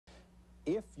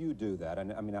if you do that,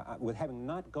 and I mean, with having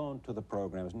not gone to the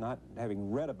programs, not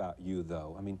having read about you,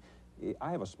 though, I mean,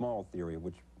 I have a small theory,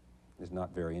 which is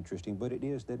not very interesting, but it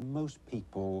is that most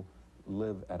people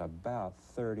live at about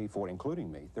 30, 40,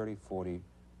 including me, 30, 40,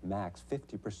 max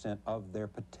 50% of their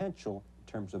potential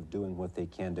in terms of doing what they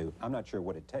can do. I'm not sure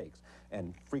what it takes.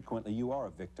 And frequently you are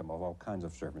a victim of all kinds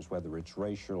of service, whether it's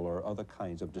racial or other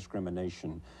kinds of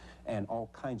discrimination and all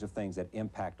kinds of things that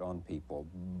impact on people.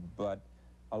 But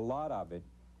a lot of it,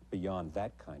 beyond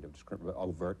that kind of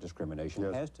overt discrimination,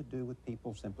 yes, has to do with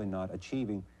people simply not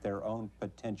achieving their own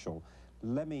potential.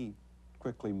 Let me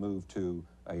quickly move to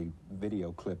a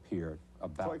video clip here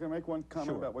about... So I can make one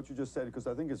comment about what you just said, because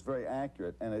I think it's very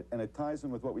accurate, and it ties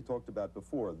in with what we talked about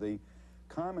before. The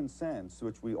common sense,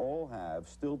 which we all have,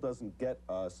 still doesn't get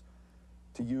us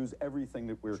to use everything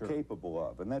that we're capable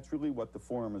of. And that's really what the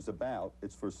forum is about.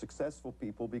 It's for successful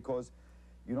people, because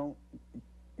you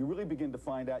really begin to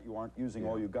find out you aren't using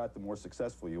all you got the more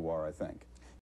successful you are, I think.